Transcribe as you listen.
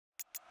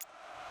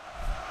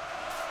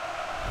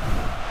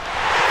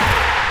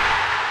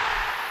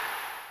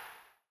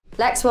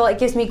Lex, well, it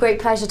gives me great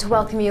pleasure to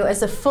welcome you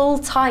as a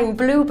full-time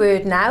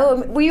Bluebird now.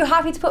 Were you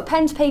happy to put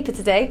pen to paper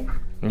today?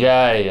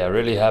 Yeah,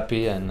 really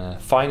happy, and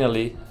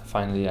finally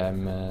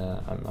I'm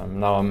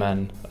now a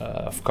man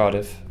of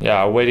Cardiff.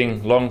 Yeah,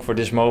 waiting long for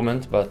this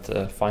moment,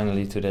 but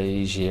finally today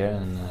he's here,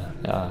 and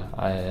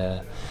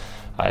yeah,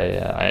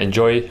 I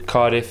enjoy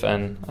Cardiff,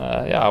 and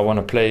yeah, I want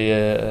to play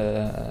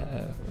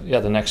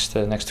the next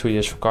 2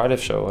 years for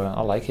Cardiff, so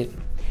I like it.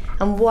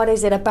 And what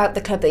is it about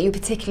the club that you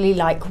particularly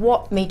like?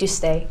 What made you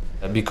stay?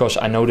 Because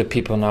I know the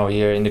people now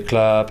here in the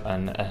club,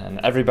 and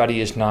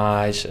everybody is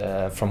nice,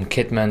 from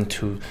kitmen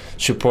to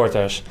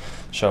supporters.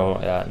 So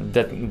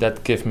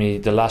that gives me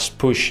the last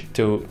push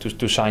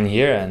to sign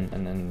here,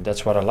 and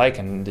that's what I like.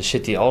 And the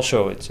city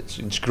also,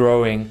 it's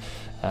growing,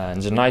 and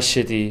it's a nice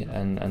city,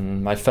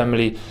 and my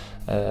family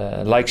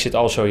likes it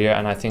also here,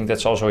 and I think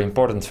that's also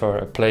important for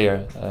a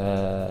player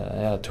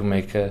to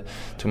make a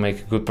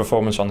good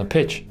performance on the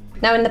pitch.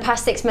 Now, in the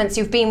past 6 months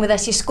you've been with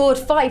us, you scored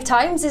 5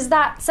 times. Is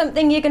that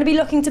something you're going to be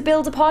looking to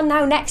build upon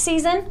now next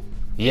season?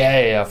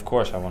 Yeah, of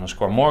course. I want to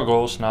score more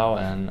goals now,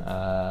 and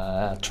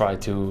try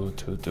to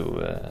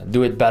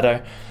do it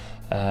better.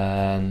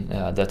 And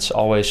that's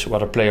always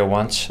what a player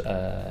wants.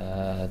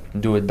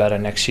 Do it better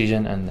next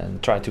season,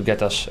 and try to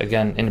get us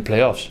again in the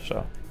playoffs.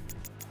 So.